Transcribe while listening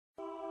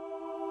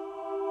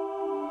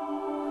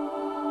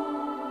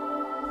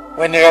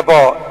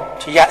Venerable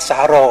Chiyat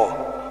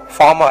Saharo,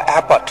 former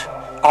abbot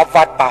of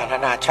Wat Pa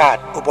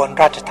Nanachat, Ubon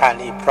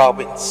Ratchathani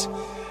Province,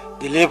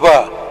 deliver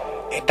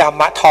a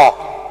Dhamma talk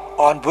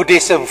on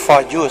Buddhism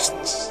for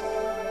youths.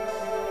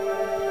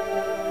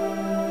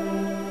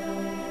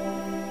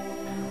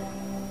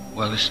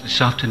 Well,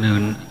 this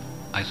afternoon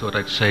I thought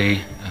I'd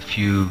say a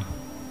few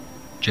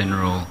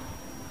general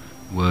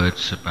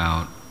words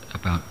about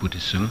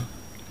Buddhism,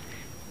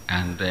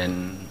 and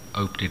then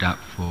open it up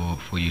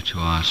for you to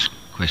ask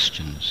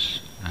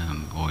questions,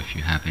 or if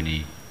you have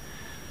any,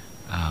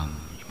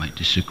 you might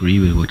disagree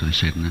with what I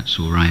said, and that's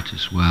all right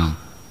as well.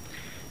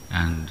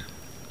 And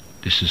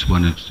this is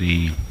one of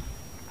the,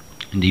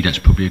 indeed that's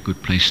probably a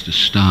good place to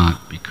start,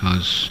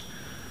 because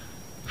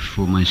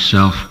for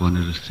myself one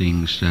of the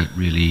things that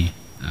really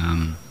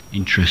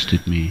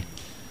interested me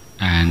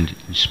and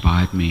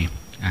inspired me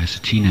as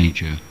a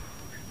teenager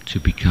to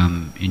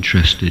become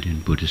interested in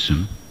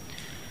Buddhism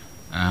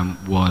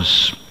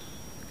was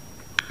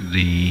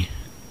the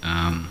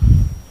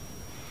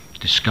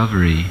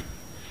discovery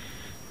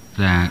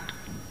that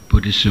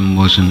Buddhism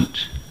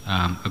wasn't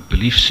a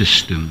belief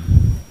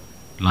system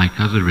like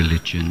other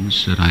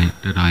religions that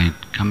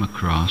I'd come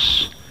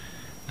across,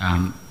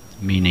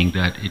 meaning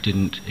that it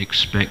didn't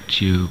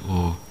expect you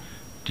or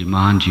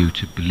demand you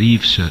to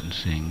believe certain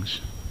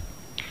things,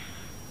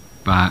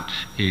 but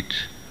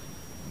it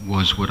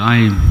was what I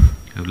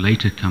have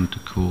later come to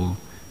call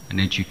an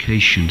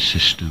education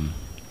system.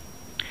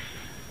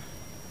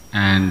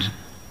 And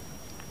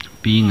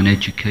being an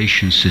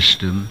education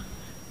system,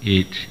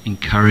 it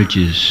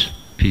encourages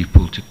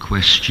people to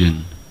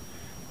question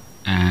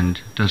and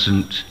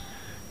doesn't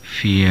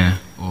fear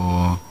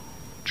or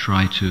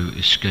try to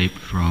escape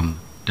from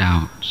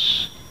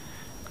doubts.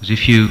 Because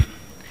if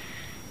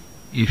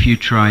you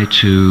try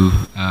to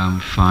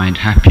find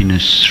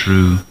happiness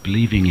through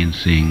believing in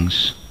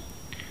things,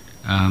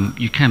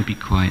 you can be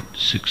quite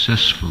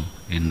successful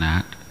in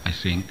that. I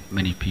think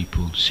many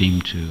people seem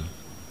to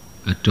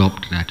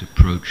adopt that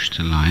approach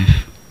to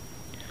life.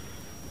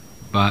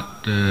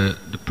 But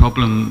the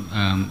problem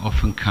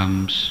often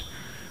comes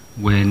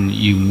when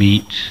you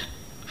meet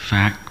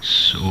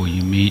facts or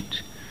you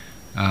meet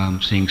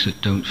things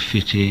that don't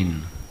fit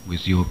in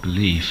with your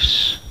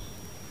beliefs,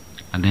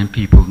 and then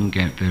people can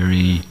get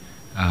very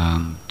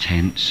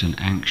tense and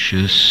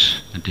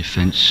anxious and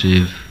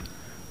defensive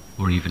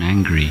or even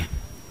angry.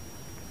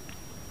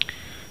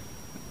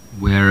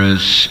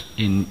 Whereas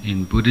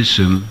in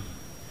Buddhism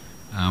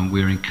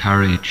we're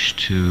encouraged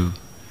to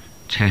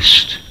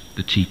test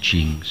the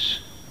teachings.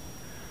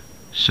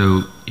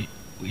 So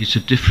it's a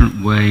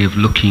different way of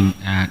looking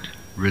at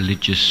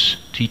religious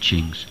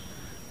teachings,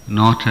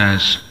 not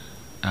as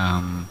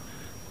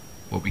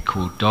what we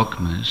call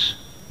dogmas,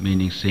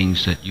 meaning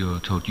things that you're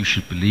told you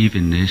should believe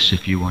in this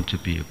if you want to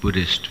be a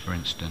Buddhist, for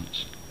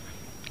instance.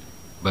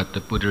 But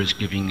the Buddha is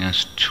giving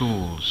us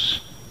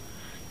tools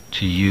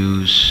to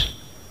use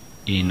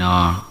in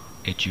our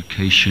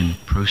education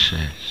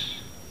process.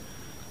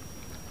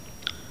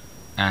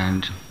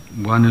 And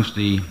one of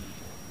the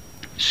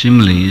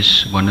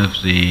similes, one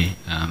of the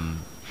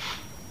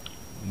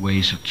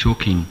ways of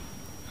talking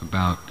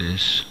about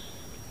this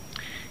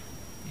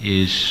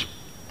is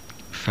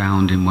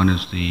found in one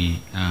of the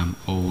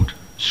old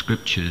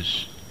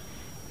scriptures,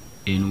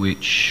 in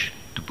which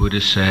the Buddha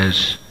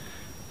says,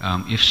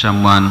 if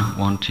someone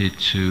wanted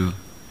to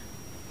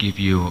give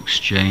you or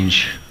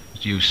exchange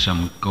with you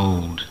some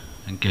gold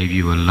and gave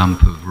you a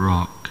lump of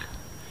rock,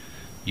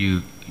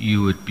 you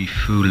would be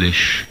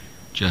foolish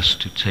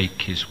just to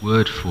take his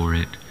word for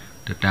it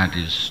that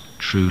is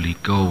truly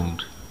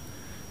gold.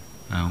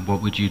 What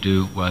would you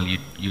do? Well,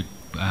 you'd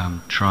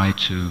try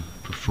to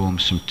perform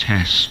some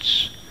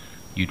tests.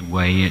 You'd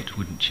weigh it,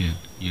 wouldn't you?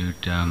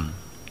 You'd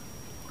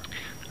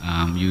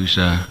use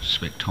a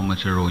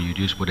spectrometer, or you'd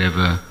use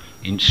whatever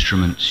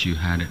instruments you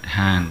had at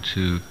hand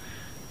to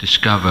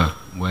discover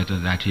whether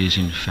that is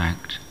in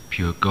fact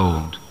pure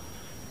gold.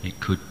 It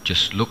could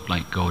just look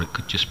like gold, it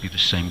could just be the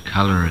same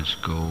color as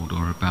gold,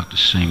 or about the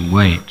same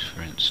weight,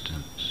 for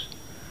instance.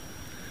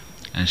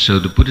 And so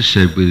the Buddha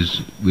said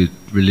with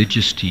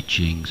religious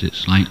teachings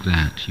it's like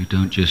that. You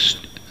don't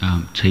just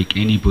take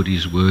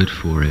anybody's word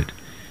for it.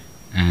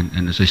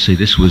 And as I say,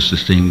 this was the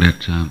thing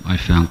that I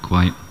found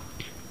quite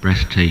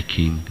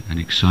breathtaking and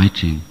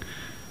exciting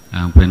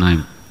when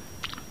I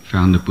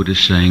found the Buddha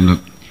saying, look,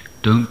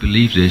 don't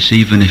believe this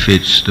even if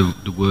it's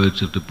the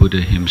words of the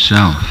Buddha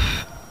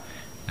himself.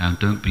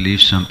 Don't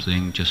believe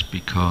something just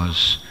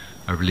because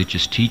a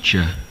religious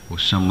teacher or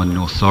someone in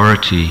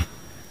authority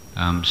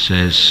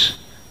says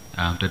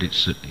that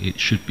it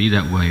should be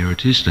that way or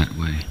it is that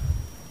way.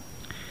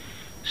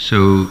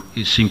 So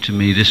it seemed to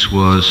me this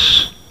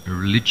was a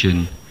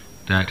religion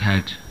that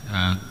had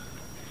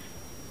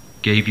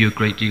gave you a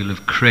great deal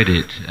of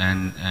credit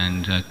and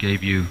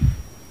gave you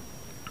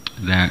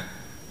that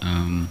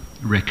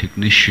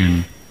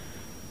recognition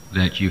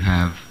that you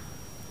have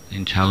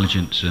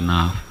intelligence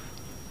enough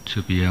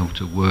to be able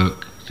to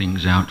work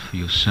things out for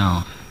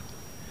yourself.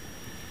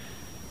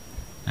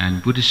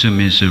 And Buddhism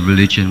is a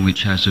religion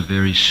which has a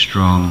very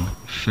strong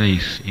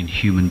faith in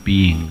human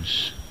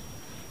beings,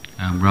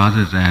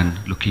 rather than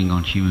looking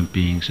on human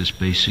beings as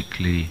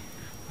basically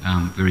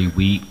very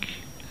weak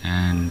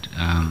and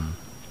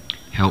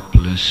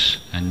helpless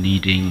and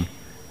needing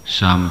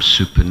some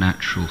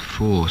supernatural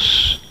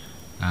force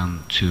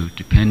to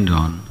depend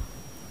on.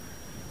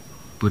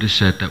 Buddha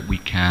said that we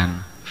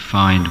can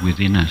find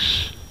within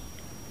us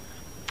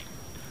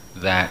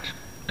that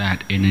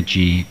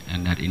energy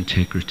and that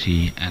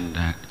integrity and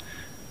that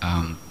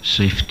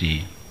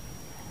safety.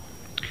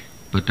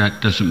 But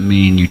that doesn't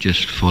mean you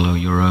just follow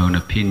your own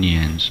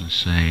opinions and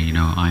say, you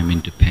know, I'm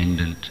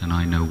independent and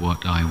I know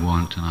what I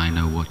want and I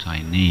know what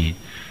I need.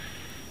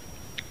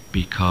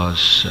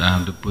 Because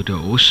the Buddha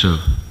also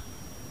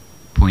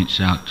points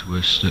out to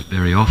us that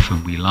very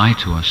often we lie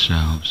to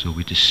ourselves or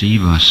we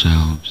deceive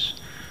ourselves,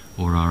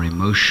 or our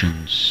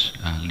emotions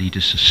lead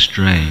us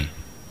astray.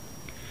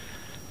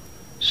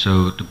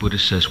 So the Buddha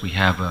says we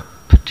have a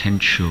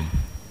potential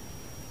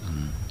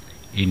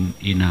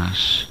in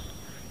us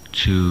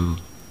to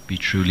be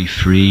truly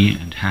free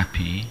and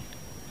happy,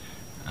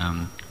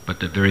 but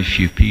that very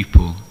few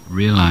people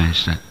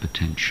realize that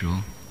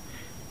potential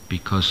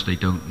because they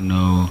don't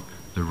know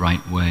the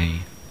right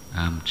way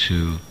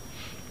to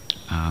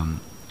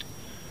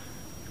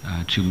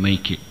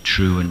make it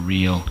true and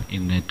real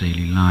in their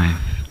daily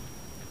life.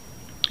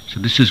 So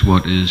this is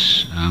what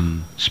is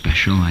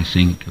special, I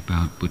think,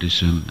 about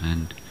Buddhism,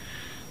 and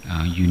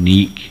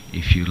unique,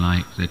 if you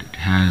like, that it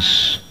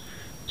has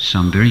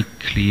some very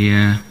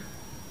clear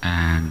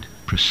and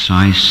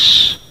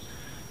precise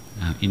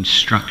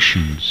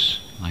instructions,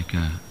 like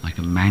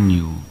a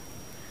manual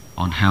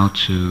on how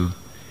to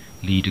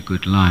lead a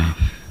good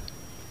life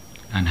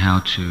and how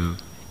to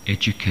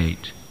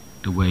educate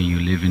the way you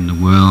live in the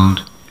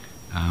world,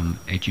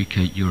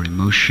 educate your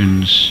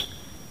emotions,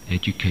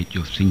 educate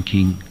your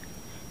thinking,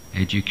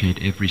 educate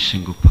every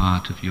single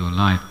part of your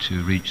life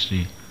to reach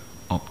the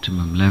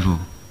optimum level.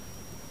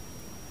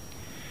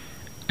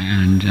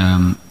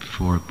 And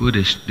for a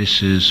Buddhist,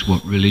 this is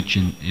what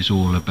religion is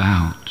all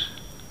about.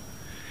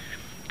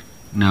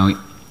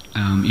 Now,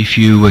 if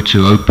you were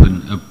to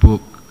open a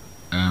book,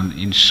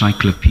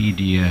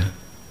 encyclopedia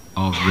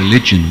of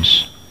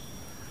religions,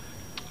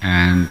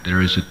 and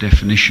there is a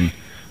definition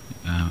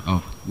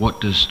of what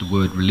does the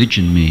word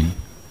religion mean,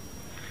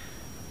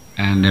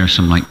 and there are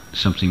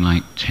something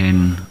like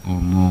 10 or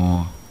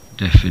more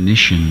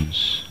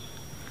definitions,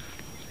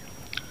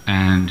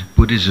 and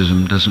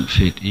Buddhism doesn't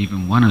fit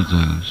even one of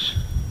those.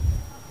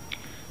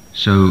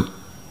 So,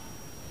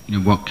 you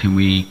know, what can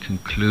we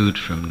conclude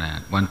from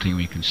that? One thing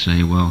we can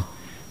say, well,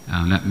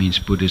 that means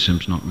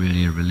Buddhism's not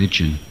really a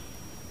religion,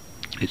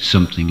 it's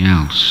something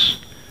else.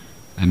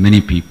 And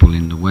many people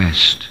in the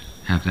West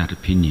have that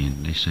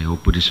opinion. They say, oh,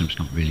 Buddhism's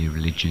not really a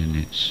religion,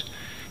 it's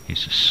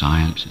a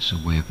science, it's a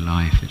way of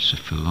life, it's a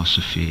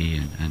philosophy,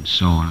 and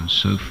so on and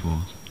so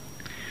forth.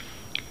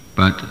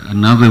 But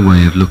another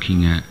way of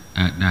looking at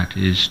that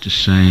is to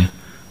say,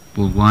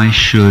 well, why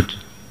should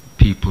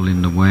people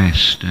in the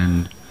West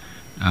and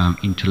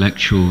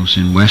intellectuals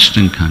in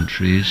Western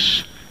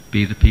countries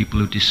be the people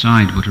who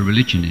decide what a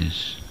religion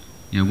is?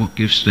 You know, what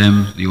gives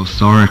them the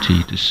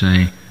authority to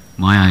say,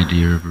 my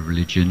idea of a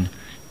religion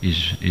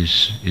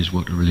is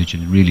what a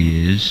religion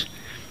really is,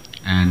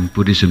 and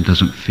Buddhism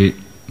doesn't fit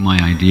my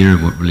idea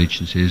of what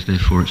religion is,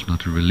 therefore it's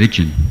not a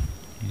religion,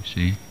 you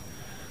see.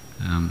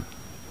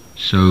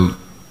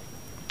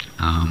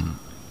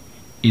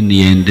 In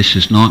the end, this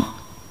is not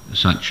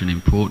such an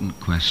important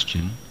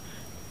question,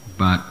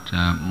 but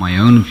my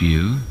own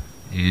view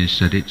is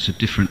that it's a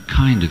different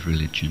kind of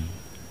religion.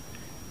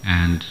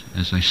 And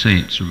as I say,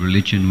 it's a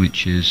religion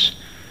which is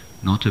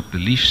not a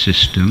belief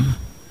system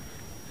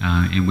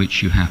in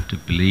which you have to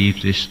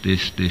believe this,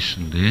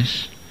 and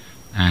this,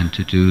 and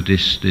to do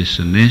this,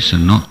 and this,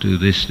 and not do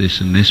this,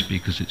 and this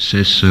because it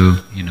says so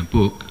in a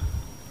book.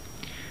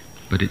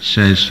 But it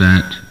says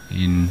that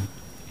in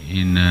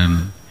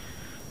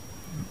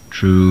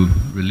true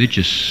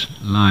religious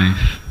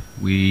life,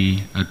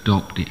 we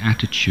adopt the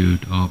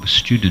attitude of a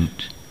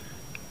student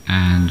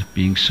and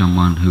being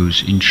someone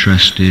who's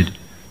interested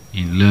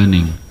in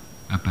learning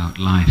about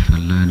life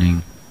and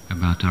learning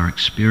about our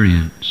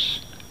experience.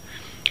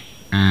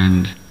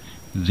 And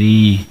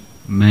the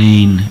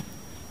main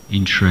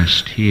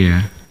interest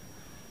here,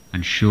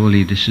 and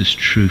surely this is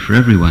true for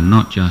everyone,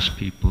 not just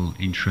people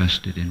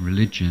interested in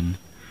religion,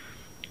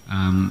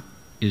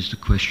 is the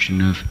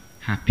question of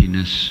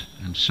happiness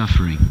and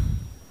suffering.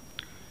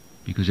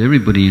 Because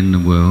everybody in the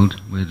world,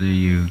 whether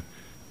you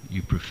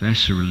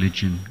profess a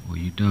religion or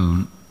you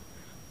don't,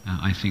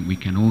 I think we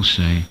can all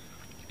say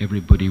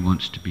everybody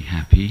wants to be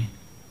happy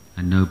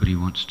and nobody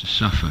wants to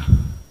suffer.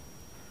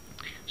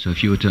 So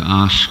if you were to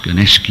ask an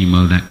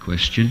Eskimo that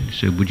question,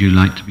 so would you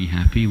like to be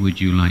happy, would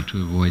you like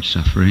to avoid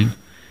suffering?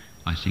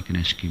 I think an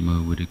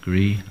Eskimo would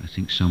agree. I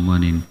think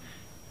someone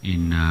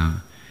in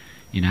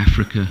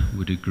Africa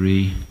would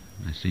agree.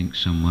 I think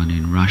someone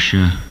in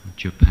Russia,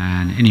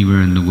 Japan,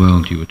 anywhere in the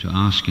world you were to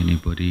ask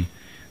anybody,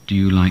 do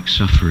you like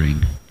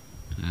suffering?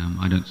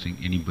 I don't think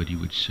anybody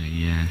would say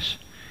yes.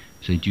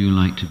 Say, do you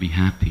like to be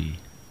happy?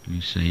 And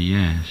you say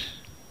yes.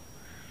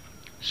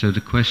 So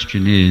the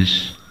question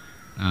is,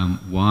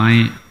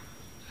 why,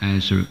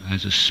 as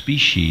a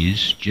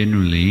species,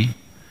 generally,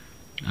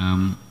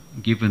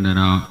 given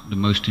that the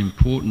most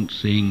important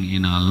thing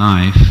in our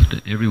life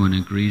that everyone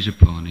agrees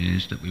upon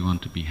is that we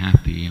want to be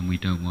happy and we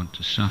don't want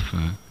to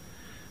suffer,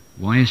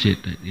 why is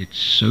it that it's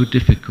so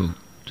difficult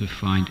to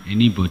find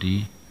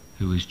anybody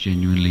who is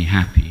genuinely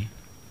happy?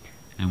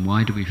 And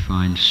why do we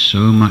find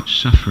so much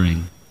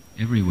suffering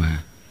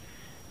everywhere?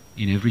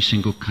 In every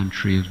single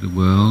country of the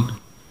world,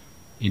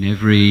 in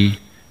every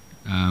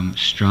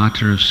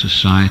strata of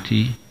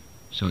society.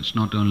 So it's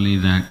not only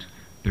that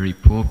very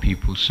poor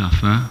people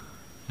suffer,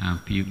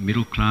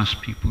 middle class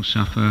people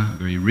suffer,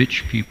 very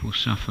rich people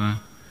suffer.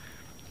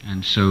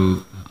 And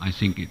so I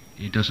think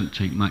it doesn't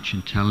take much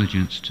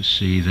intelligence to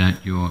see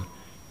that your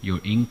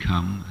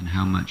income and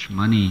how much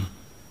money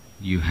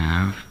you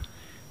have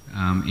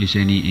is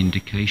any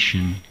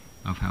indication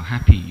of how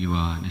happy you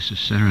are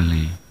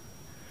necessarily.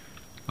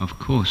 Of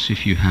course,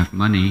 if you have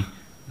money,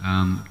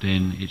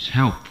 then it's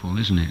helpful,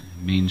 isn't it?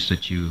 It means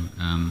that you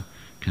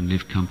can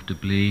live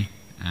comfortably,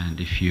 and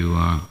if you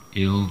are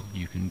ill,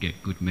 you can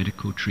get good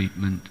medical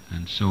treatment,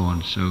 and so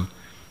on. So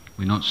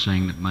we're not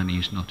saying that money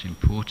is not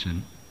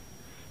important,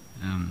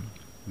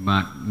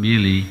 but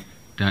merely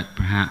that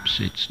perhaps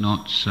it's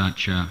not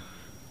such a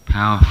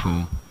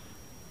powerful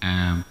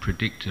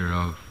predictor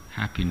of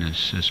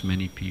happiness as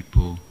many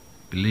people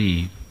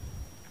believe.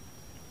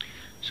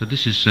 So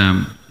this is,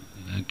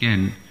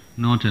 again,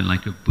 not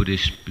like a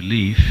Buddhist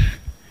belief.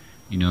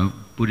 You know,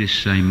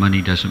 Buddhists say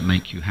money doesn't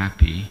make you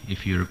happy.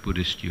 If you're a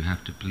Buddhist, you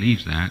have to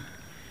believe that.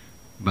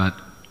 But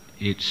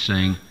it's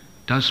saying,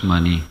 does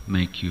money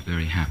make you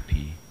very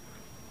happy?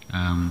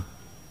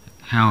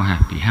 How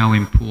happy? How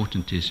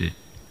important is it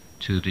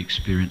to the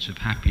experience of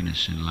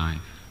happiness in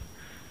life?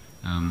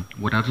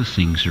 What other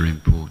things are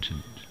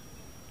important?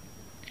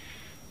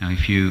 Now,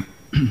 if you...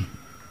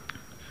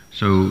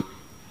 So,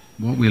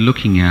 what we're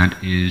looking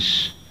at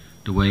is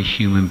the way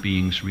human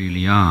beings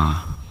really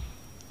are.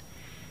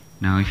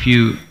 Now, if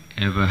you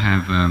ever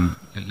have,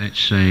 let's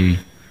say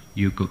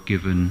you got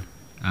given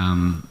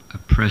a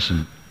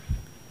present,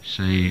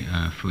 say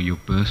for your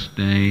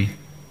birthday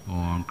or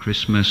on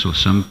Christmas or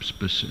some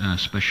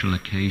special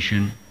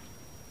occasion,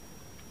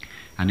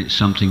 and it's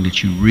something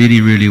that you really,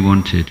 really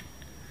wanted,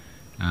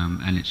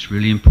 and it's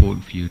really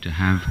important for you to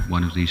have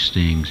one of these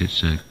things.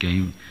 It's a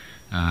game,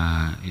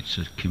 it's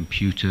a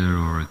computer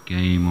or a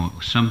game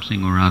or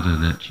something or other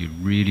that you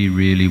really,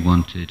 really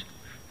wanted,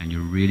 and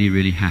you're really,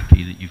 really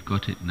happy that you've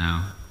got it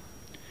now.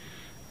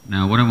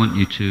 Now, what I want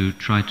you to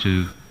try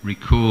to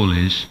recall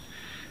is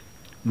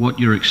what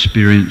your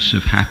experience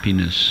of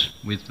happiness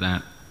with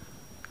that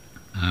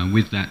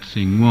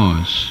thing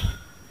was.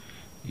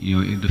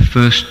 You know, the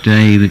first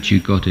day that you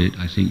got it,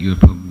 I think you were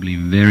probably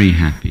very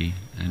happy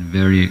and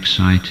very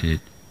excited.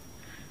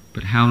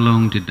 But how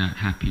long did that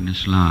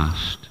happiness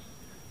last?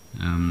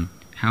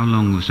 How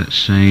long was that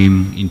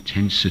same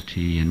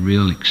intensity and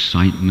real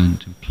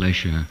excitement and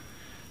pleasure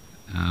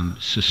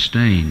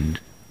sustained?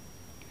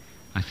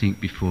 I think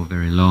before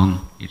very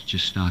long it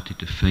just started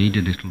to fade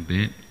a little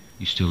bit.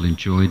 You still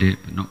enjoyed it,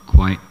 but not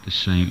quite the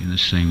same in the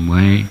same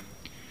way.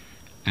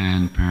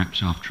 And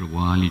perhaps after a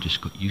while you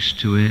just got used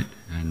to it,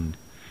 and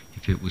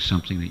if it was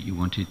something that you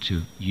wanted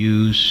to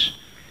use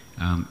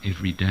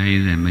every day,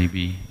 then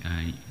maybe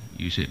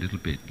use it a little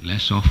bit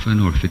less often.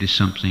 Or if it is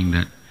something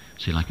that,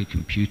 say like a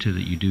computer,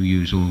 that you do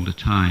use all the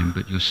time,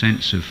 but your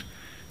sense of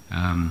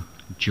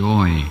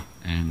joy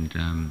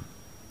and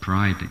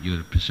pride that you're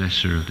the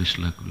possessor of this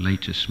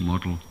latest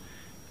model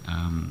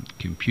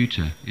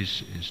computer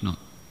is not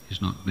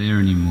there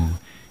anymore.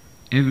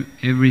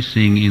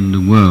 Everything in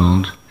the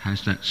world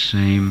has that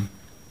same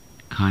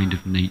kind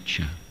of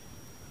nature,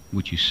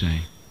 would you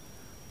say?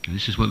 And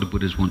this is what the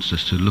Buddha wants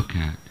us to look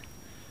at.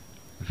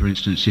 For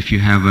instance, if you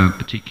have a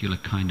particular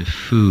kind of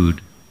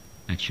food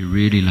that you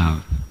really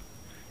love,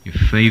 your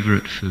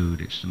favorite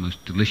food, it's the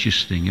most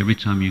delicious thing. Every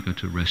time you go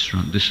to a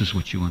restaurant, this is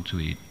what you want to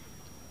eat.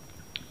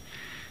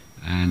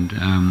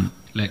 And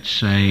let's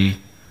say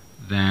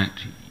that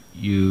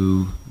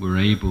you were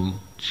able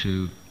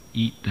to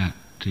eat that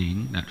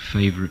thing, that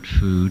favorite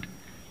food,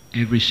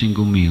 every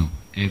single meal,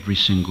 every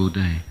single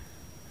day.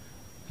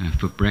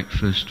 For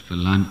breakfast, for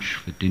lunch,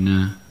 for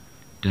dinner,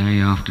 day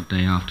after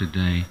day after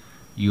day,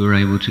 you were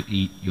able to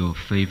eat your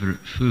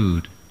favorite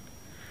food.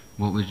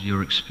 What would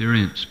your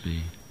experience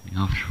be?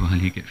 After a while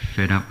you get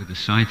fed up with the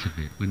sight of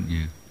it, wouldn't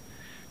you?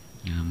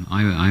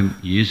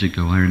 Years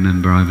ago I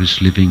remember I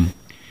was living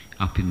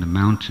up in the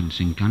mountains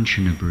in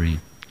Kanchanaburi,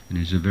 and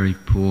it's a very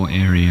poor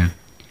area.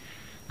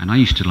 And I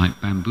used to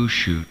like bamboo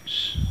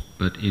shoots,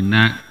 but in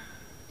that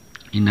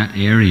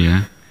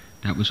area,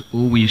 that was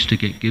all we used to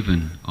get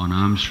given on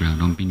alms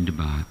round, on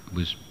Bindabat,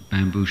 was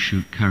bamboo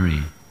shoot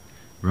curry.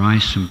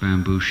 Rice and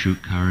bamboo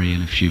shoot curry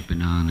and a few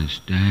bananas,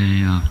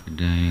 day after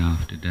day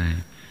after day.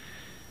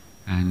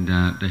 And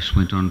this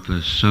went on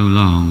for so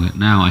long that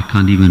now I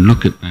can't even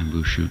look at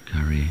bamboo shoot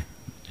curry.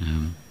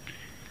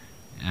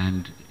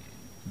 And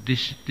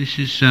this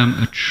is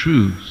a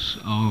truth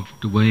of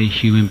the way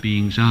human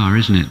beings are,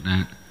 isn't it?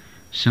 That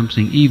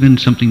even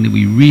something that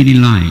we really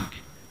like,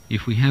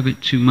 if we have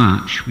it too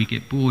much, we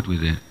get bored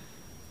with it.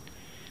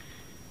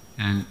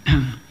 And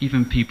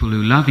even people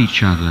who love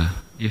each other,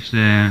 if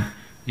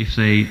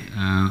they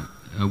are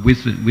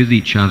with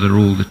each other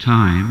all the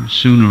time,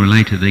 sooner or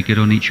later they get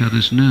on each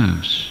other's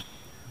nerves.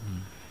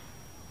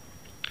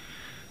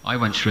 I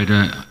once read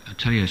I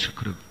tell you, it's a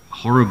kind of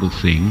horrible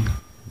thing,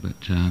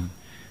 but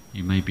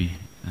you may be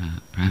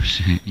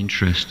perhaps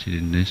interested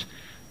in this,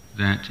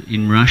 that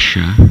in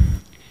Russia,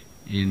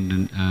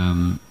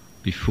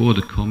 before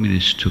the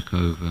communists took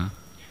over,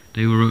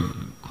 they were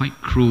quite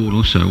cruel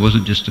also. It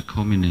wasn't just the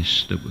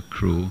communists that were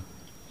cruel.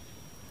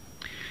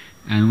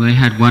 And they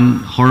had one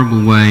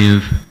horrible way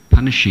of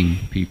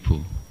punishing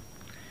people,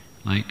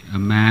 like a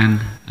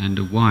man and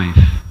a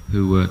wife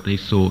who they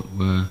thought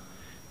were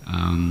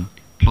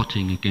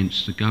plotting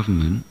against the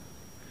government.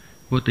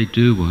 What they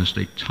do was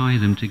they tie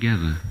them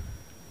together,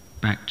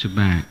 back to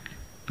back,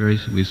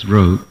 with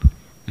rope,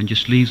 and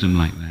just leave them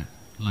like that,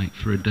 like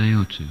for a day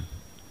or two.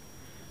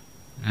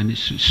 And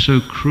it's so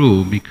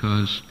cruel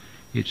because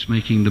it's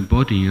making the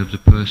body of the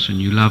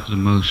person you love the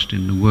most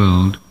in the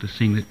world the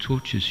thing that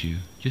tortures you.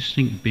 Just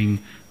think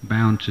being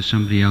bound to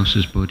somebody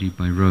else's body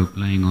by rope,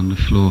 laying on the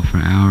floor for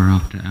hour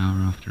after hour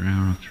after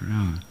hour after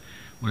hour.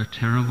 What a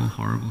terrible,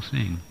 horrible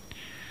thing.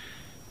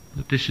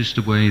 But this is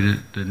the way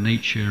that the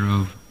nature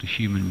of the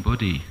human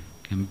body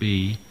can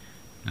be.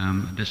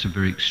 That's a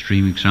very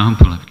extreme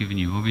example I've given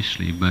you,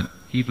 obviously, but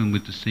even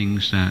with the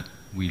things that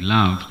we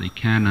love, they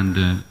can,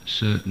 under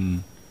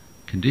certain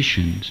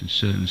conditions and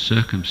certain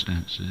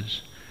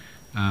circumstances,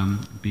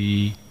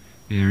 be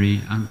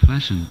very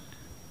unpleasant.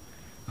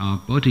 Our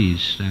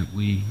bodies that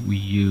we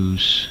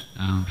use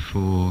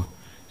for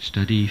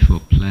study, for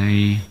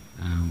play,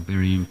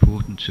 very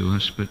important to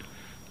us, but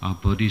our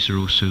bodies are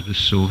also the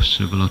source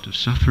of a lot of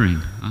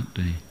suffering, aren't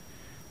they?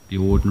 The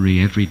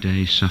ordinary,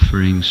 everyday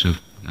sufferings of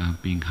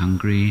being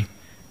hungry,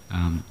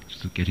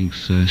 of getting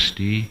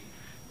thirsty,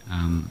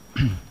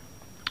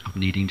 of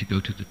needing to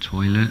go to the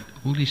toilet.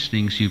 All these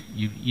things you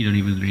don't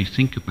even really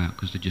think about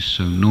because they're just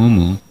so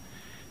normal.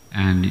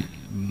 And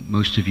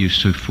most of you are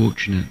so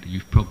fortunate that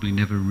you've probably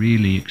never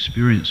really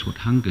experienced what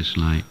hunger's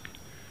like.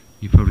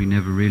 You've probably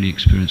never really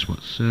experienced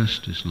what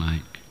thirst is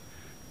like.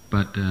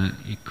 But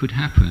it could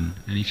happen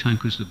any time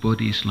because the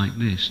body's like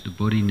this. The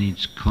body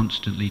needs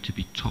constantly to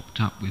be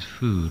topped up with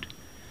food.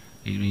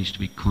 It needs to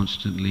be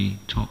constantly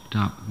topped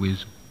up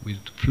with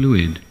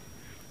fluid.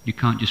 You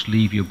can't just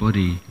leave your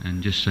body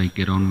and just say,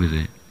 get on with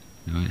it.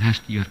 You know,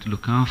 you have to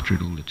look after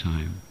it all the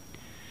time.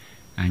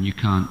 And you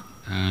can't,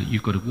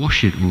 you've got to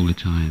wash it all the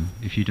time.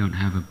 If you don't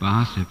have a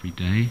bath every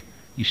day,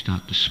 you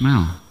start to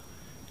smell.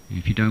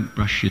 If you don't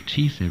brush your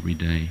teeth every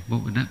day,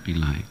 what would that be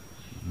like?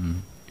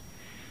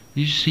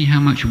 You see how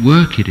much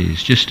work it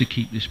is just to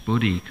keep this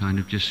body kind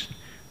of just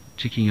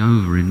ticking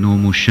over in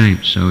normal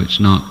shape, so it's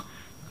not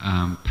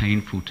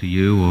painful to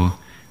you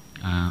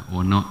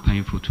or not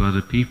painful to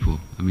other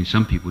people. I mean,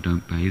 some people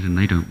don't bathe and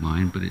they don't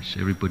mind, but it's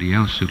everybody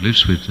else who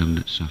lives with them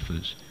that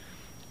suffers.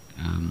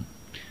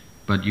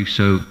 But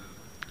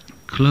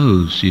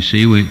clothes, you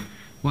see,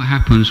 what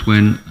happens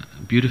when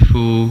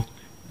beautiful,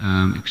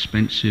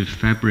 expensive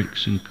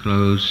fabrics and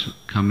clothes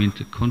come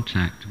into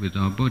contact with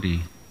our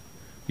body?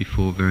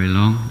 Before very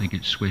long, they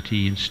get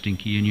sweaty and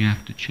stinky and you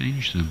have to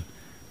change them.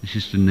 This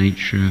is the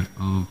nature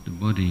of the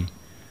body.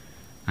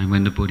 And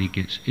when the body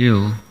gets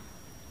ill,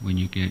 when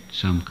you get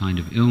some kind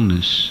of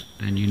illness,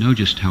 then you know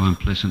just how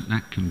unpleasant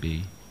that can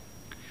be.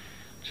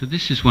 So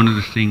this is one of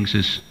the things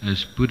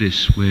as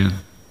Buddhists we're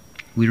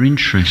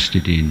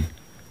interested in.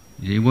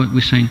 What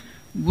we're saying,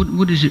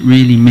 what does it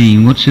really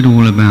mean? What's it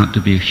all about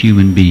to be a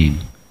human being?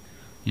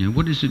 You know,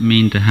 what does it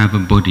mean to have a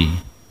body?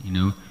 You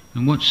know,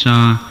 and what's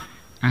our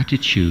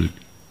attitude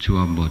to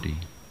our body?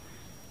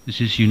 This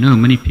is, you know,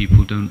 many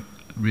people don't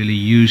really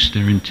use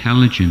their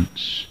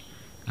intelligence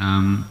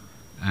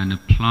and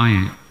apply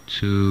it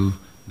to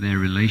their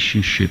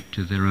relationship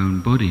to their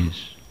own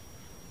bodies.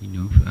 You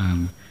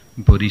know,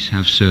 bodies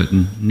have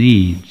certain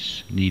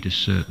needs, need a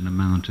certain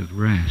amount of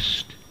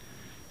rest.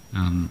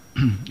 And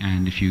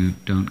if you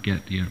don't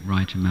get the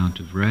right amount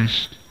of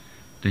rest,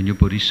 then your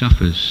body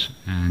suffers,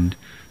 and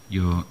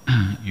your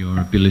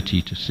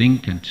ability to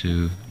think and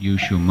to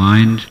use your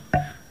mind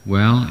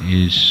well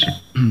is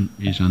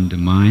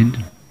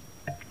undermined.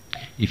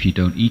 If you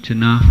don't eat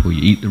enough, or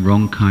you eat the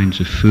wrong kinds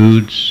of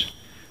foods,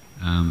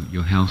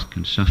 your health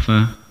can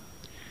suffer.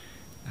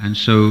 And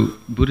so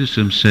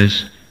Buddhism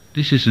says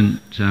this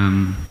isn't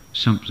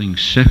something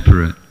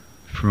separate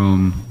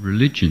from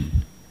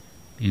religion.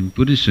 In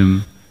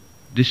Buddhism,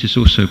 this is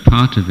also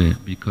part of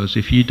it, because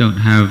if you don't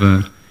have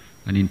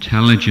an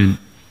intelligent,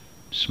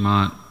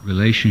 smart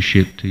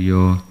relationship to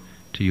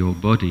your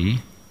body,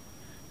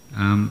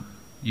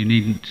 you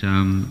needn't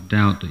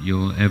doubt that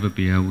you'll ever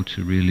be able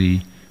to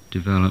really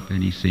develop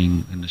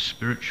anything in the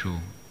spiritual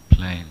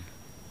plane.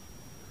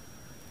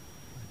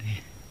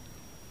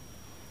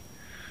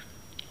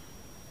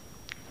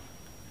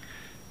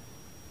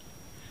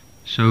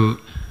 So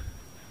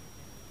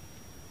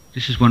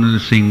this is one of the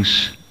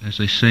things, as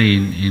I say,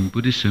 in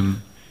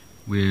Buddhism,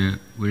 we're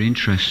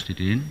interested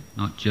in,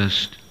 not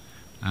just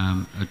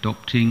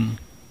adopting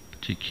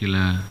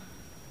particular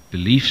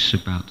beliefs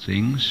about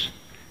things,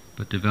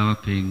 but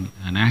developing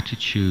an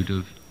attitude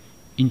of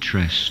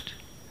interest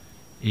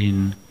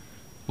in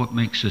what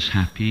makes us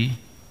happy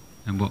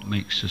and what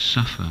makes us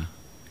suffer.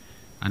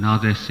 And are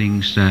there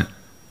things that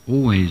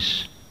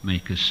always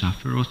make us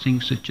suffer, or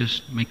things that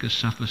just make us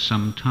suffer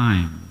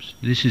sometimes?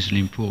 This is an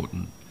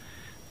important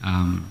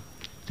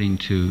thing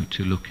to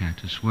look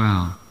at as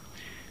well.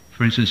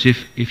 For instance,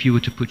 if you were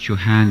to put your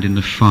hand in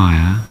the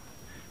fire,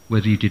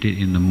 whether you did it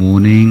in the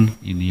morning,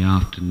 in the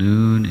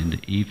afternoon, in the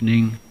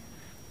evening,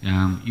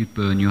 you'd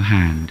burn your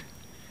hand.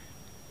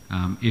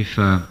 If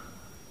a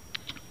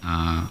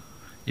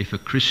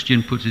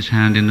Christian puts his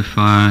hand in the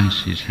fire,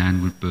 his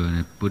hand would burn.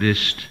 A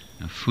Buddhist,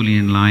 a fully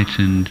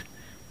enlightened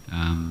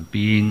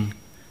being,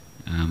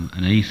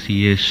 an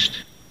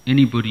atheist,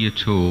 anybody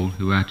at all,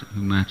 who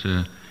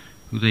matter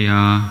who they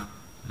are,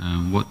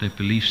 what their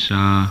beliefs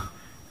are,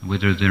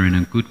 whether they're in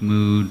a good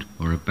mood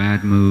or a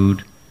bad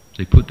mood, if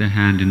they put their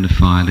hand in the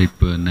fire, they'd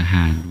burn their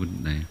hand,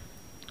 wouldn't they?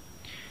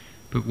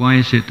 But why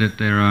is it that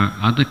there are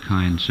other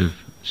kinds of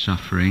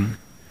suffering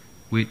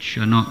which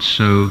are not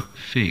so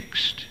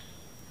fixed?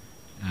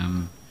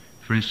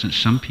 For instance,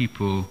 some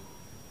people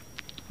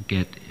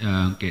get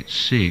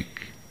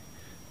sick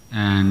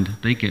and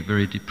they get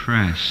very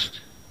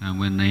depressed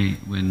when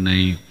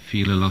they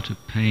feel a lot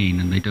of pain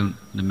and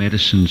the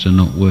medicines are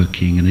not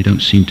working and they don't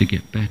seem to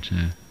get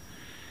better,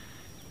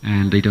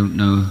 and they don't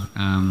know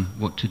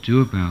what to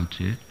do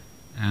about it,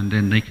 and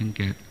then they can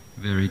get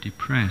very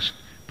depressed.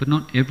 But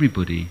not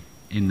everybody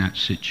in that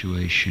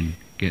situation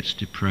gets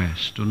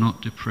depressed, or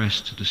not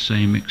depressed to the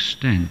same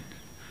extent.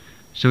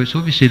 So it's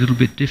obviously a little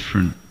bit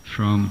different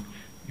from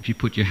if you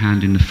put your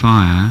hand in the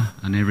fire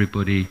and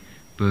everybody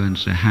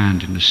burns their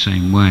hand in the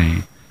same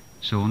way.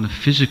 So on the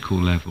physical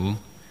level,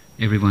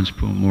 everyone's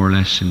more or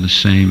less in the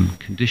same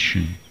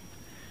condition.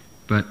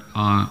 But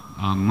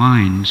our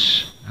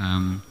minds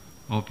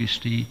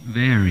obviously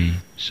vary.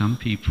 Some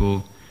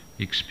people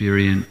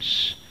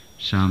experience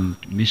some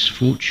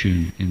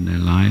misfortune in their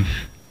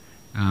life,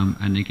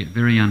 and they get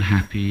very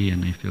unhappy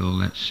and they feel,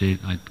 that's it,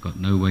 I've got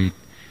no way,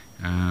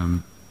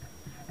 I'm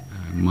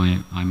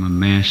a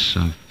mess,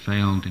 I've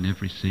failed in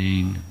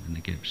everything, and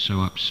they get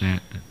so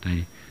upset that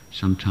they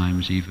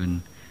sometimes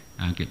even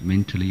get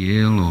mentally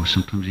ill, or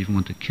sometimes even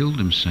want to kill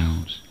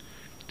themselves.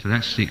 So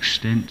that's the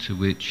extent to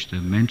which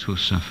the mental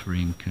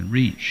suffering can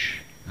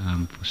reach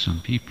for some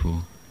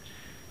people.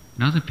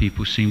 And other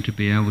people seem to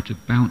be able to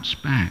bounce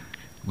back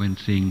when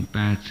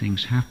bad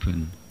things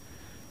happen,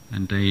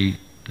 and they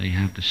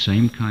have the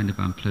same kind of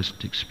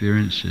unpleasant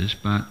experiences,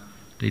 but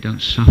they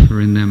don't suffer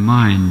in their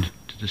mind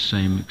to the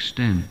same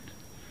extent.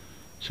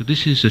 So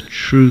this is a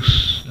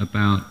truth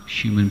about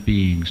human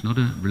beings, not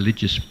a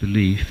religious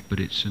belief, but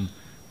it's an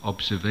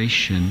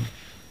observation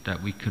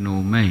that we can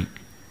all make,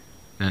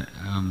 that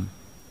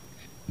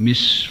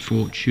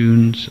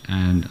misfortunes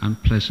and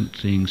unpleasant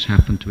things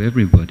happen to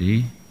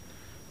everybody,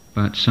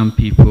 but some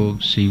people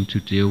seem to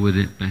deal with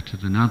it better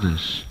than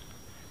others.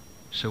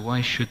 So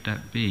why should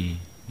that be?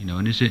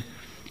 And is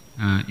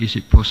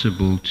it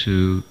possible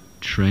to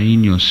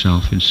train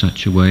yourself in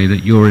such a way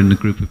that you're in the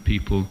group of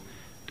people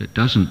that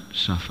doesn't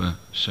suffer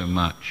so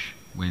much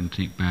when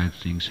bad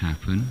things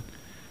happen,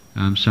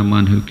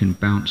 someone who can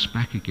bounce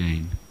back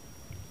again?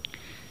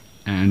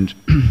 And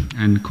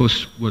of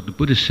course what the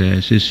Buddha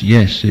says is,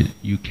 yes,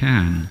 you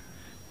can,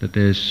 that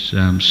there's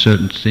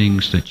certain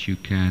things that you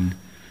can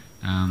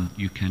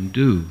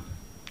do.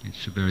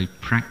 It's a very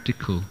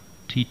practical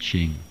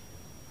teaching.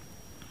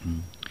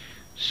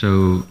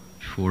 So,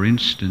 for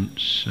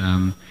instance,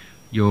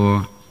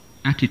 your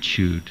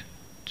attitude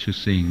to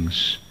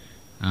things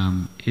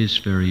is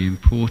very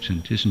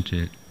important, isn't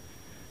it?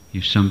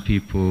 If some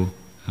people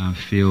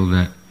feel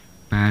that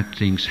bad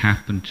things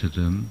happen to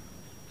them,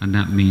 and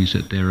that means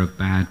that they're a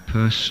bad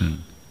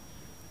person,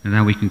 and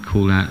now we can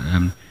call that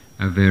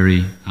a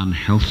very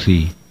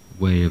unhealthy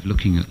way of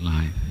looking at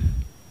life.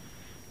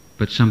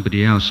 But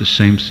somebody else, the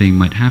same thing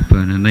might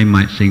happen, and they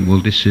might think, well,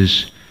 this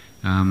is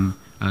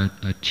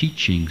a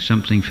teaching,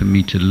 something for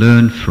me to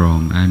learn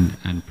from,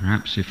 and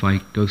perhaps if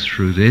I go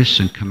through this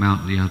and come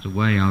out the other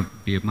way, I'll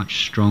be a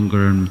much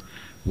stronger and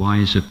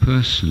wiser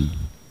person.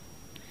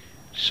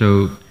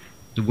 So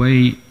the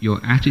way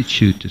your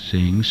attitude to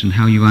things and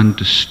how you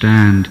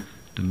understand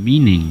the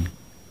meaning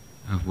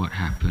of what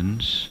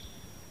happens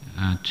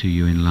to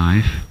you in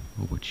life,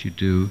 or what you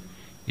do,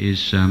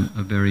 is a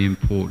very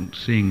important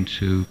thing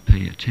to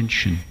pay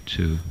attention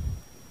to.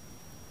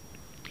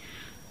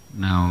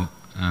 Now,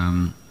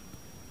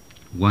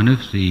 one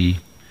of the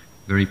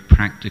very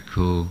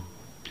practical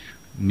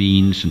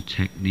means and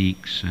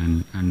techniques,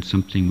 and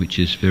something which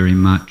is very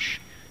much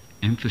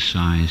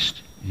emphasized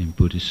in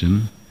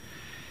Buddhism,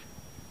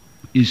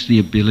 is the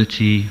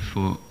ability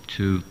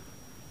to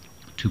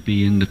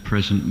be in the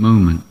present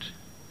moment.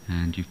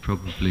 And you've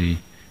probably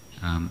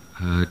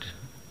heard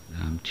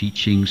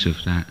teachings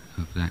of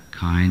that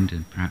kind,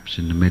 and perhaps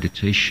in the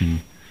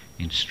meditation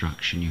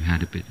instruction you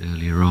had a bit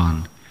earlier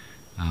on.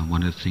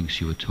 One of the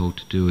things you were told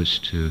to do is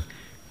to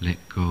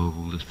let go of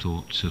all the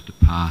thoughts of the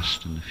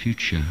past and the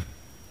future.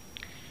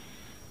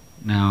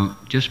 Now,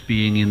 just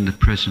being in the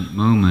present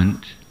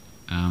moment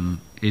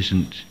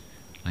isn't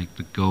like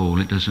the goal.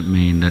 It doesn't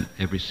mean that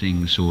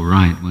everything's all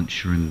right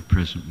once you're in the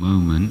present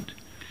moment,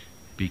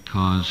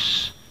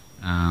 because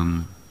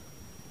there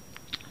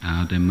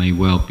may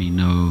well be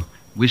no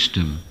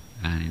wisdom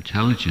and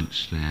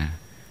intelligence there.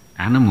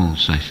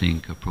 Animals, I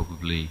think, are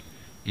probably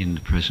in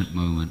the present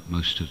moment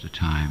most of the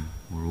time,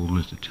 or all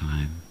of the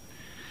time.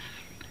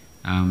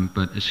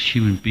 But as a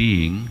human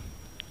being,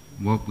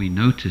 what we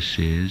notice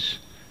is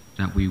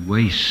that we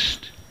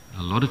waste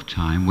a lot of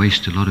time,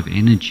 waste a lot of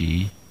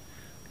energy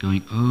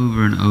going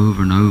over and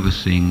over and over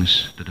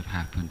things that have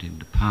happened in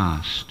the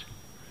past,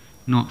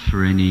 not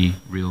for any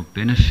real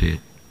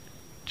benefit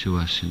to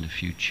us in the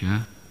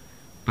future,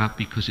 but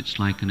because it's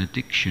like an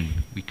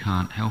addiction. We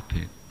can't help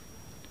it.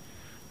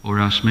 Or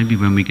else maybe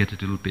when we get a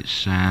little bit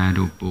sad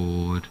or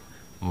bored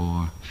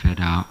or fed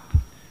up,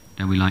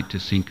 then we like to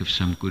think of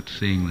some good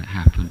thing that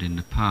happened in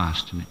the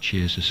past and it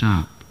cheers us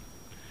up.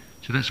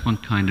 So that's one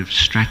kind of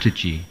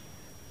strategy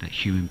that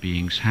human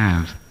beings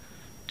have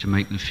to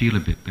make them feel a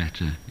bit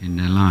better in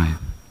their life.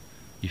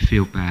 You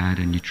feel bad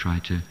and you try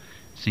to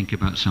think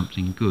about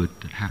something good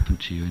that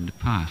happened to you in the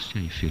past.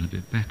 Yeah, you feel a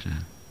bit better.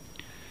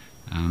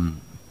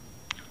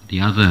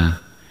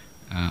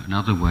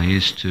 Another way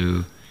is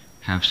to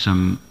have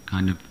some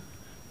kind of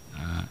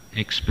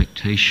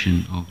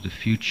expectation of the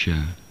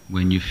future.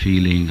 When you're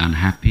feeling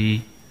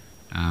unhappy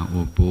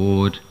or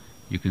bored,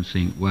 you can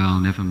think, well,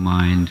 never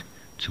mind,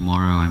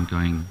 tomorrow I'm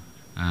going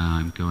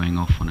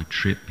off on a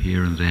trip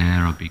here and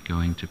there. I'll be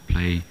going to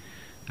play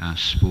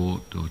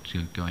sport, or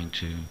going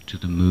to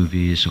the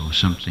movies or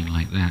something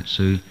like that.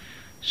 So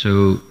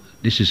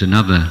this is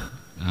another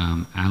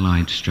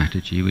allied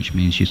strategy, which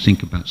means you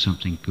think about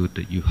something good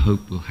that you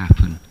hope will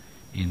happen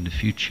in the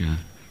future,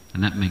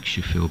 and that makes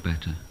you feel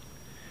better.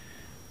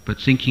 But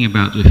thinking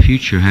about the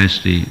future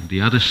has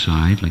the other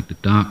side, like the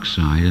dark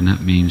side, and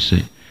that means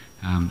that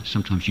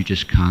sometimes you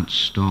just can't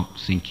stop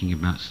thinking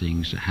about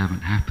things that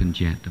haven't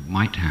happened yet, that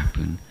might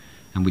happen,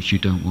 and which you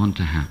don't want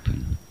to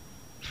happen.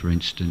 For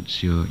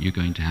instance, you're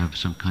going to have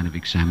some kind of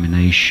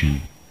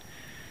examination,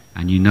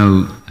 and you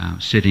know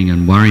sitting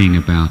and worrying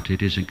about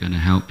it isn't going to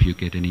help you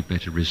get any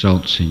better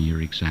results in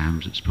your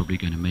exams. It's probably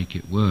going to make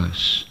it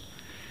worse.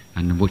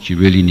 And what you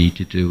really need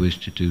to do is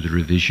to do the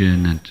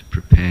revision and to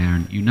prepare,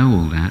 and you know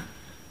all that,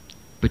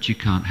 but you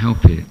can't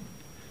help it.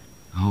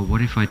 Oh,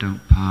 what if I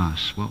don't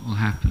pass? What will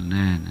happen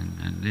then?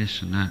 And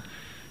this and that.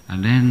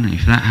 And then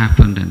if that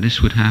happened, and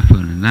this would happen,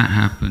 and that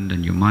happened,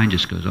 and your mind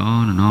just goes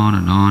on and on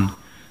and on.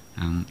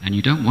 And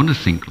you don't want to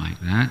think like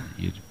that.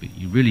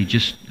 You really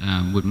just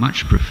would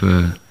much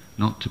prefer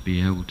not to be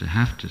able to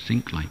have to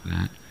think like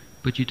that,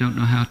 but you don't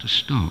know how to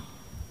stop.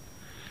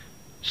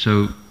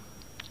 So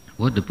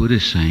what the Buddha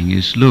is saying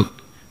is,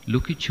 look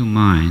at your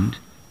mind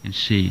and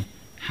see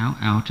how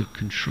out of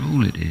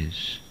control it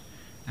is,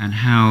 and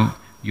how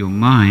your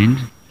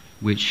mind,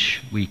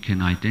 which we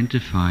can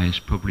identify as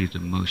probably the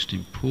most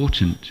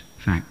important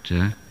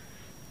factor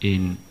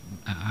in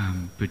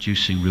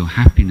producing real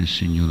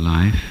happiness in your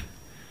life,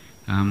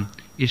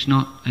 is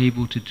not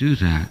able to do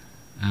that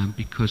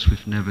because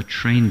we've never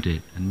trained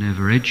it and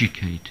never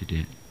educated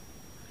it.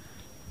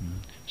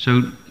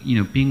 So,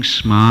 being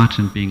smart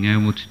and being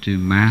able to do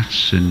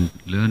maths and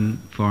learn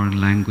foreign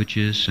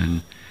languages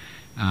and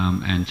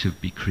to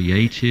be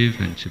creative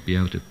and to be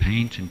able to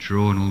paint and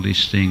draw and all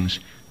these things,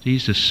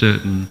 these are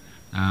certain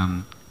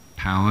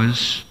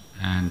powers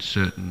and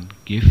certain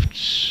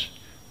gifts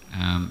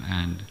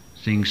and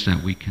things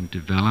that we can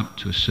develop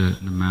to a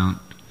certain amount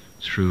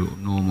through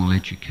normal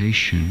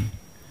education,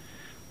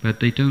 but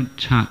they don't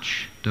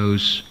touch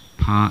those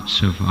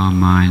parts of our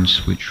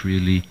minds which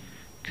really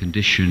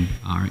condition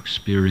our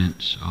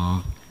experience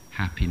of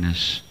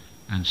happiness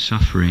and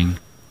suffering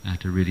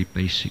at a really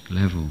basic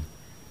level.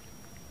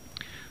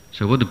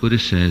 So what the Buddha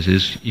says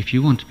is, if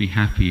you want to be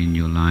happy in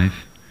your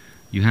life,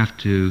 you have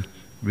to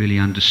really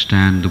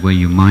understand the way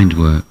your mind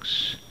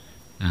works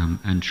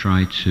and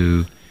try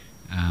to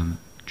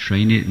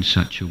train it in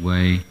such a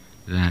way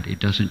that it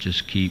doesn't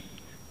just keep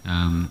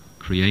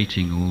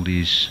creating all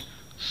these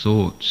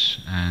thoughts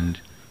and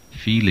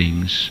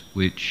feelings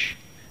which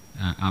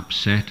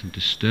upset and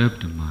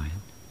disturb the mind,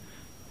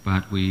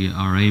 but we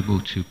are able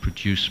to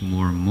produce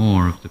more and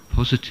more of the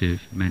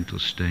positive mental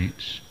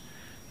states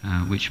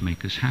which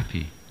make us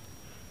happy.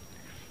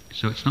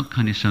 So it's not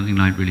kind of something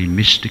like really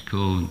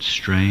mystical and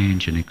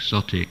strange and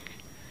exotic.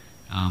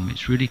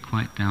 It's really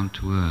quite down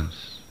to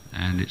earth,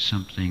 and it's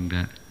something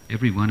that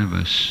every one of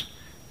us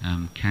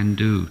can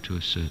do to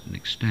a certain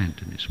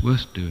extent, and it's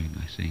worth doing,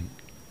 I think.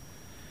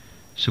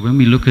 So when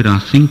we look at our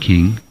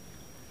thinking,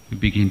 we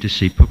begin to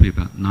see probably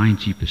about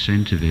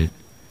 90% of it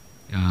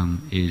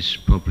is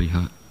probably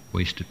a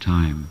waste of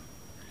time.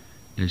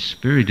 There's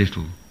very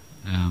little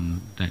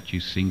that you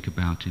think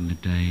about in the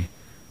day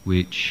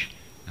which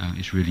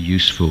is really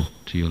useful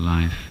to your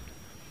life.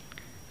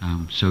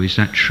 So is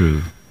that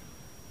true?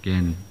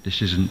 Again,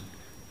 this isn't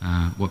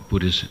what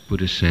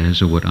Buddha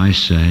says or what I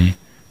say.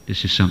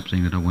 This is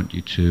something that I want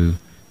you to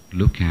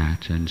look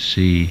at and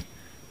see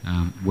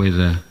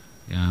whether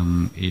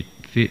it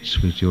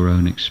fits with your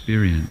own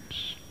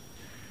experience.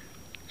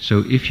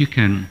 So if you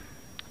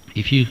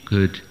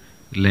could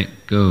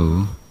let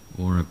go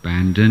or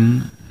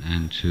abandon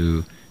and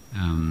to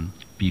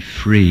be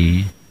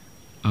free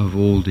of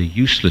all the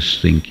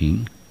useless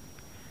thinking,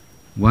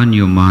 one,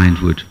 your mind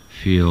would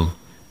feel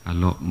a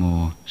lot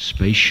more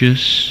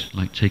spacious,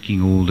 like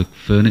taking all the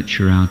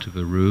furniture out of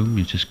a room.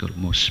 You've just got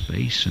more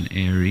space and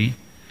airy.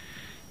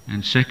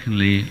 And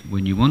secondly,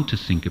 when you want to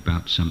think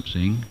about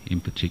something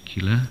in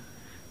particular,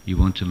 you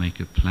want to make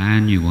a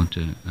plan, you want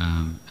to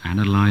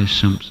analyze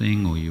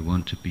something, or you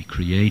want to be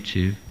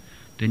creative,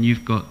 then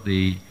you've got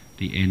the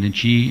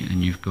energy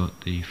and you've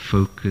got the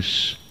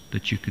focus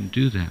that you can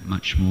do that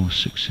much more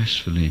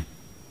successfully.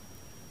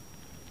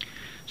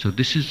 So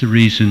this is the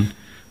reason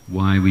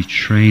why we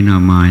train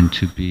our mind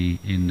to be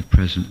in the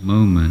present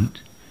moment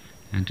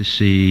and to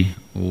see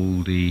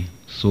all the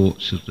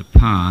thoughts of the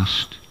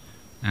past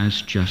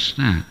as just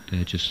that.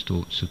 They're just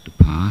thoughts of the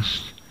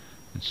past,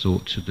 and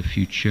thoughts of the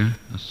future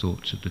are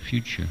thoughts of the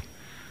future.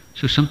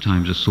 So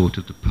sometimes a thought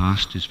of the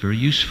past is very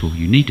useful.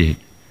 You need it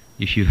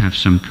if you have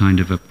some kind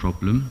of a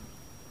problem.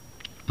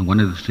 And one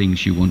of the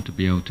things you want to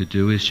be able to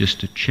do is just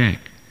to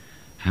check,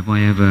 have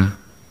I ever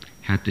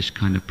had this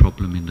kind of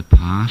problem in the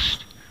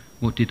past?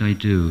 What did I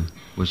do?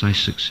 Was I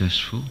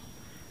successful?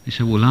 They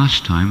say, well,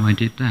 last time I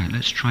did that.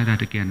 Let's try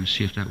that again and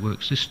see if that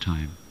works this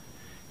time.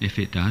 If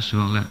it does,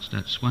 well,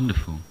 that's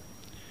wonderful.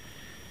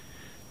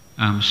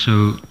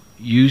 So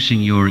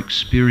using your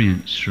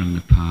experience from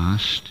the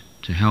past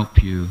to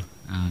help you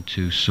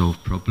to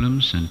solve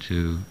problems and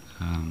to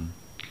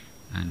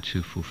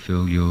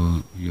fulfill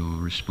your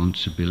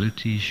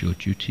responsibilities, your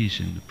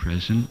duties in the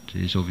present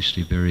is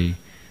obviously a very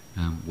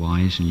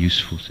wise and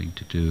useful thing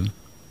to do.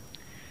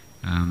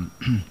 And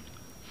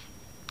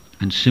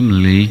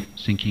similarly,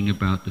 thinking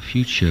about the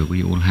future,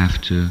 we all have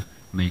to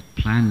make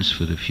plans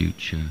for the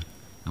future.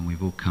 And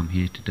we've all come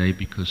here today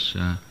because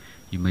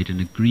you made an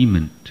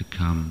agreement to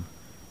come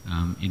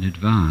in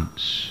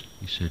advance.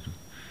 You said,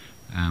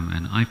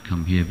 and I've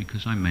come here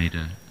because I made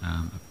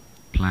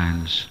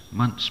plans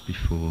months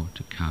before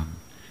to come.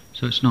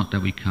 So it's not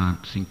that we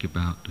can't think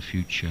about the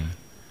future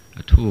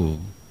at all,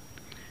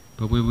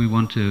 but when we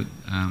want to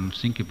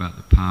think about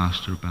the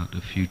past or about the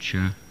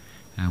future,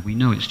 we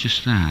know it's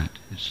just that.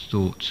 It's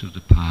thoughts of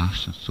the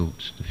past and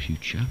thoughts of the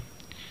future,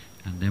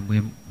 and then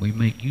we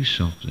make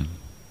use of them.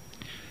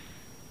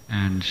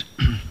 And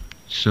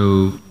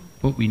so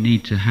what we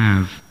need to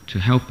have to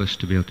help us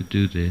to be able to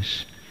do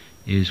this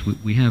is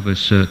we have a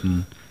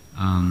certain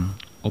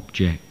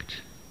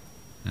object,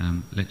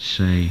 let's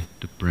say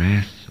the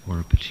breath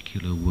or a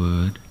particular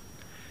word,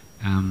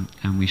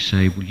 and we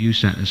say we'll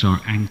use that as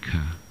our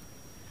anchor.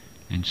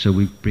 And so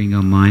we bring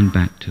our mind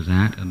back to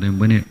that, and then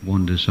when it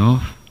wanders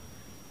off,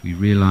 we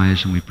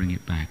realize and we bring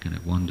it back, and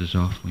it wanders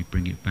off and we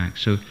bring it back.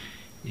 So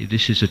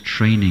this is a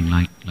training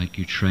like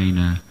you train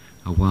a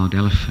wild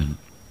elephant.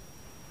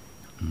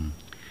 And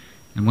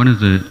one of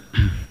the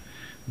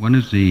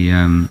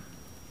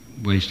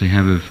ways they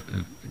have of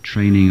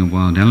training a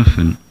wild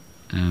elephant,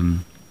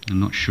 I'm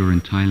not sure in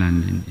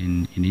Thailand,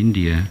 in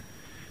India,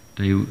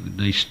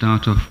 they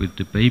start off with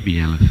the baby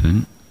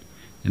elephant,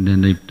 and then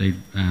they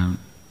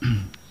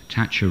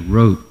attach a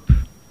rope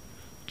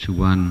to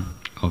one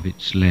of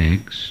its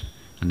legs,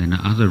 and then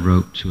another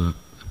rope to a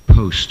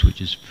post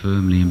which is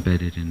firmly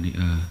embedded in the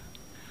earth.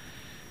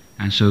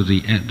 And so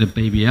the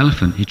baby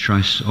elephant,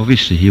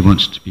 obviously he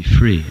wants to be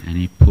free, and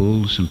he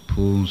pulls and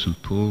pulls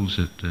and pulls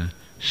at the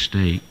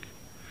stake,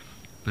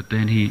 but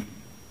then he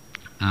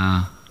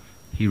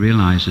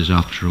realizes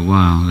after a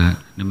while that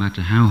no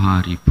matter how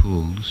hard he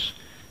pulls,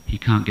 he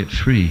can't get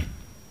free.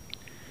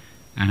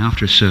 And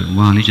after a certain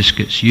while, he just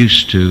gets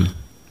used to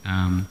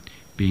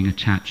being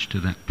attached to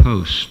that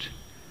post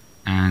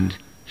and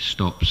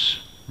stops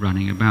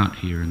running about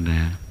here and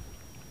there.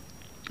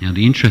 Now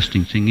the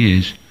interesting thing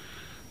is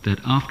that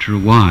after a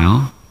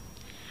while,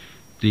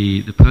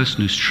 the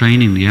person who's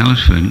training the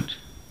elephant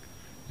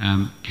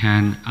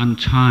can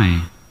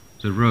untie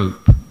the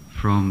rope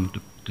from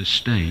the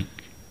stake,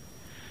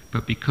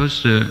 but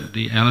because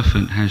the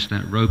elephant has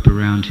that rope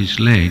around his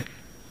leg,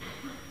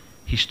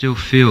 he still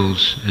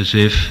feels as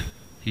if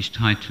he's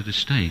tied to the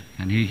stake,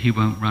 and he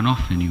won't run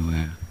off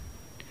anywhere.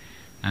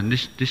 And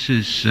this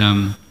is,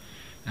 and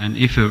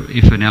if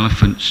an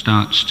elephant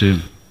starts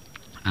to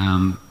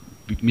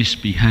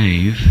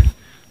misbehave,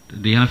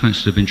 the elephants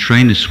that have been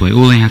trained this way,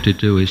 all they have to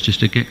do is just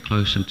to get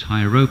close and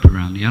tie a rope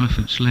around the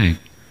elephant's leg.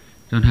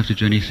 Don't have to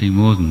do anything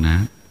more than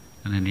that,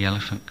 and then the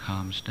elephant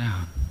calms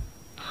down.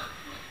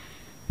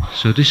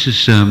 So this is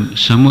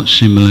somewhat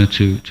similar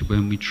to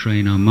when we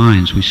train our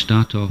minds. We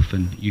start off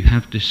and you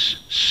have this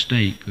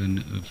stake,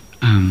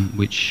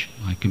 which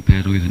I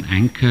compared with an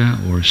anchor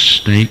or a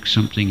stake,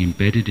 something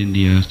embedded in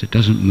the earth that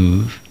doesn't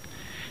move,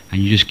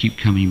 and you just keep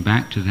coming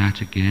back to that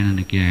again and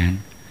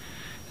again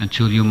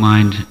until your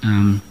mind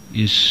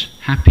is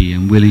happy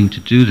and willing to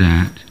do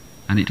that,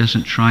 And it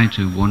doesn't try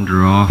to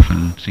wander off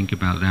and think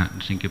about that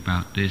and think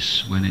about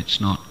this when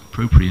it's not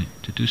appropriate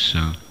to do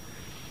so.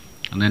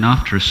 And then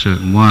after a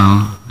certain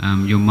while,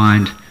 your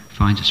mind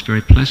finds it's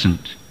very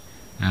pleasant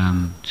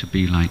to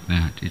be like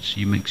that. It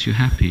makes you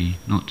happy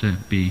not to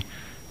be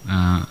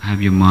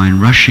have your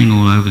mind rushing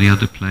all over the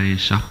other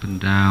place, up and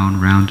down,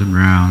 round and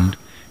round,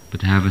 but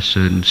to have a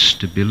certain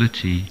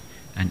stability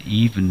and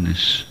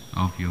evenness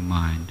of your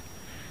mind.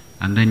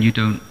 And then you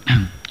don't,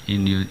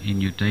 in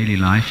your daily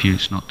life,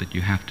 it's not that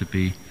you have to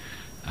be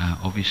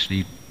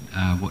obviously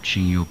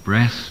watching your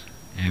breath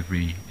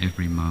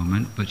every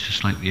moment, but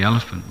just like the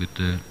elephant with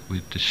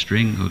the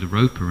string or the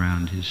rope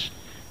around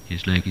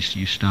his leg,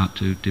 you start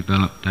to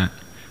develop that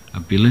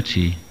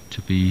ability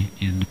to be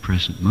in the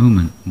present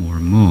moment more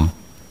and more.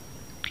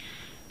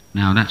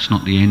 Now that's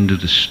not the end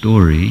of the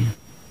story,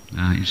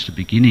 it's the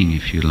beginning,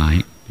 if you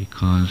like,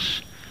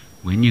 because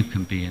when you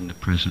can be in the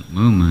present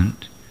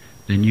moment,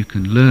 then you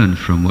can learn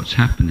from what's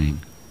happening,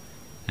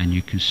 and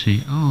you can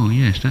see, oh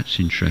yes, that's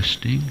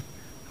interesting,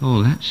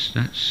 oh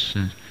that's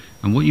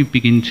and what you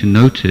begin to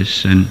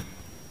notice and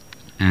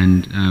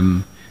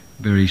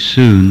very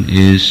soon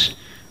is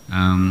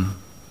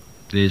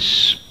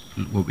this,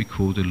 what we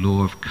call the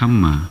law of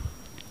karma,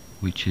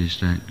 which is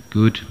that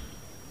good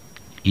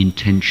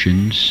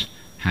intentions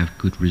have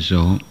good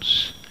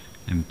results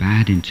and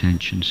bad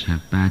intentions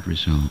have bad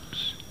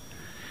results.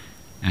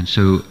 And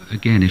so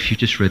again, if you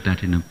just read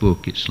that in a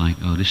book, it's like,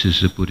 oh, this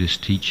is a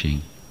Buddhist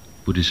teaching.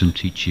 Buddhism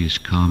teaches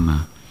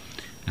karma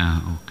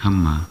or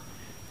kamma.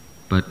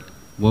 But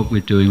what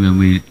we're doing when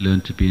we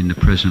learn to be in the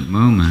present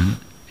moment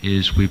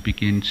is we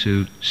begin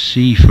to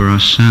see for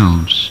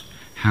ourselves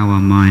how our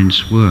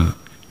minds work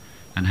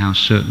and how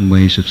certain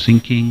ways of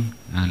thinking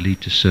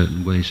lead to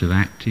certain ways of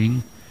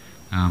acting,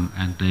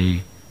 and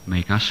they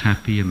make us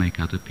happy and make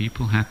other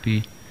people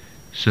happy.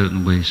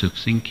 Certain ways of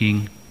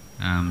thinking,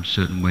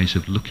 certain ways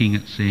of looking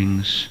at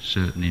things,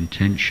 certain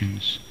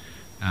intentions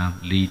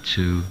lead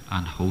to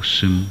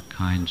unwholesome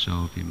kinds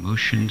of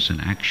emotions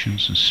and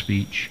actions and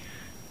speech,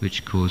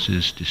 which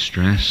causes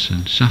distress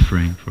and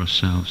suffering for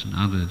ourselves and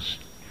others.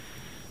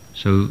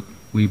 So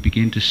we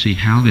begin to see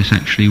how this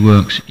actually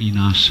works in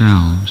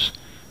ourselves,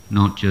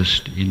 not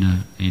just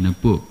in a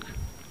book.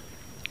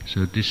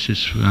 So this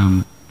is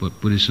what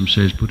Buddhism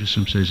says.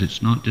 Buddhism says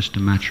it's not just a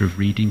matter of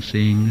reading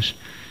things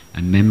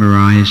and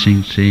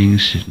memorizing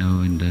things. You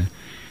know, in the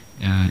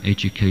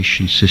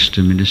education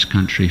system in this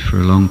country for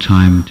a long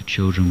time, the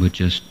children would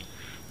just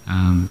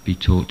be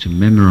taught to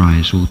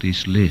memorize all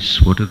these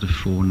lists. What are the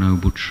Four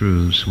Noble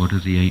Truths? What are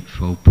the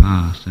Eightfold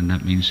Paths? And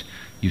that means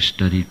you've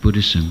studied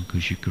Buddhism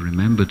because you can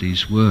remember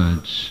these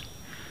words.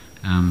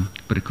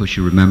 But of course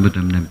you remember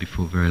them, then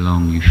before very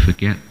long you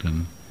forget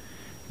them.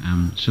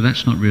 So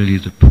that's not really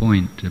the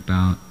point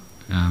about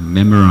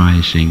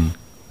memorizing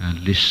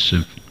lists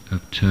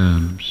of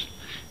terms,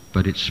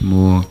 but it's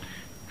more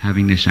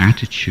having this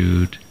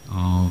attitude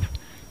of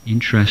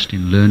interest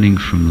in learning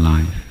from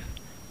life,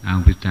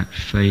 and with that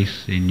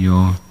faith in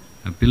your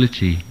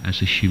ability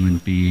as a human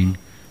being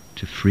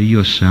to free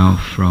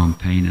yourself from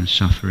pain and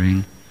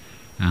suffering,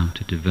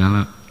 to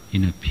develop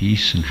inner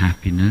peace and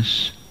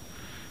happiness,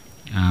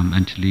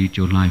 and to lead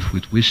your life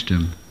with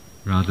wisdom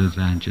rather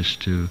than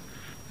just to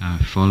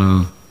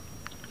follow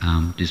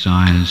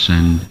desires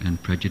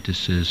and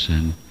prejudices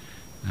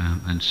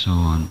and so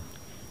on.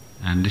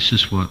 And this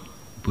is what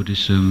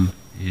Buddhism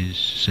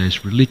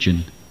says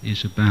religion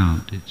is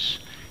about.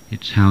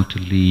 It's how to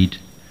lead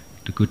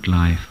the good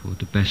life or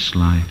the best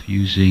life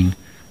using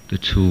the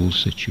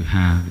tools that you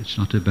have. It's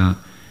not about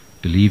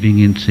believing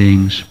in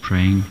things,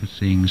 praying for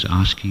things,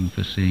 asking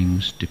for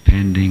things,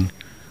 depending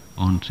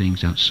on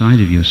things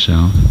outside of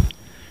yourself,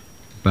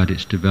 but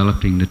it's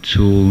developing the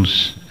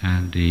tools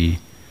and the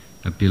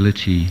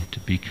ability to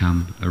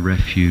become a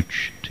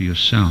refuge to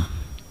yourself.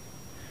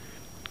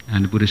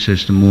 And the Buddha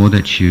says the more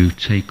that you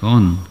take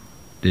on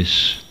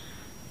this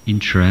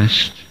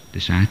interest,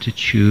 this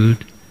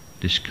attitude,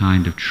 this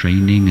kind of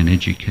training and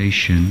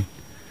education,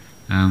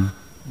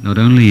 not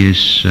only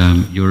is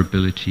your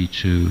ability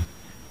to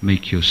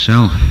make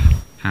yourself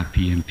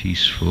happy and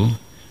peaceful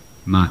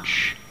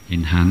much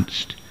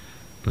enhanced,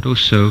 but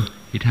also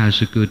it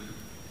has a good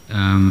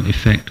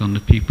effect on the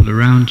people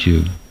around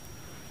you.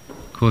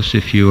 Of course,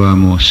 if you are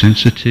more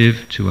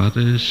sensitive to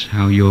others,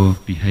 how your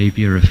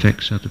behavior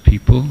affects other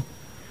people,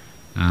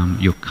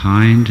 you're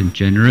kind and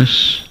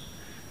generous,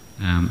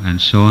 and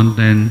so on,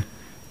 then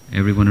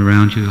everyone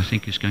around you, I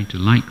think, is going to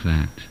like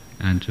that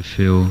and to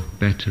feel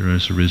better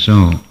as a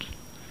result.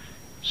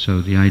 So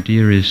the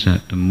idea is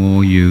that the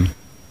more you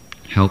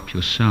help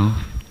yourself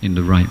in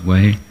the right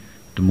way,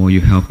 the more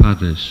you help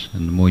others,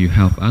 and the more you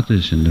help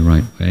others in the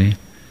right way,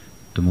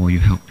 the more you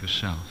help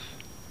yourself.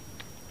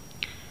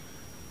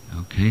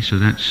 Okay, so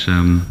that's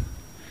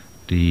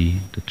the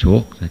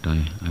talk that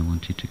I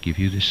wanted to give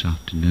you this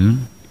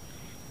afternoon,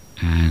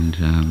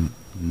 and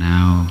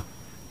now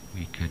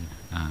we can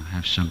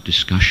have some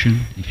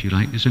discussion, if you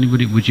like. Does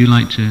anybody, would you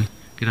like to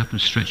get up and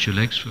stretch your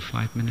legs for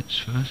 5 minutes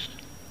first?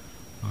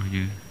 Or are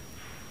you?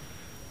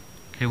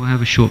 Okay, we'll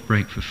have a short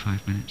break for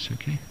 5 minutes,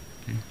 okay?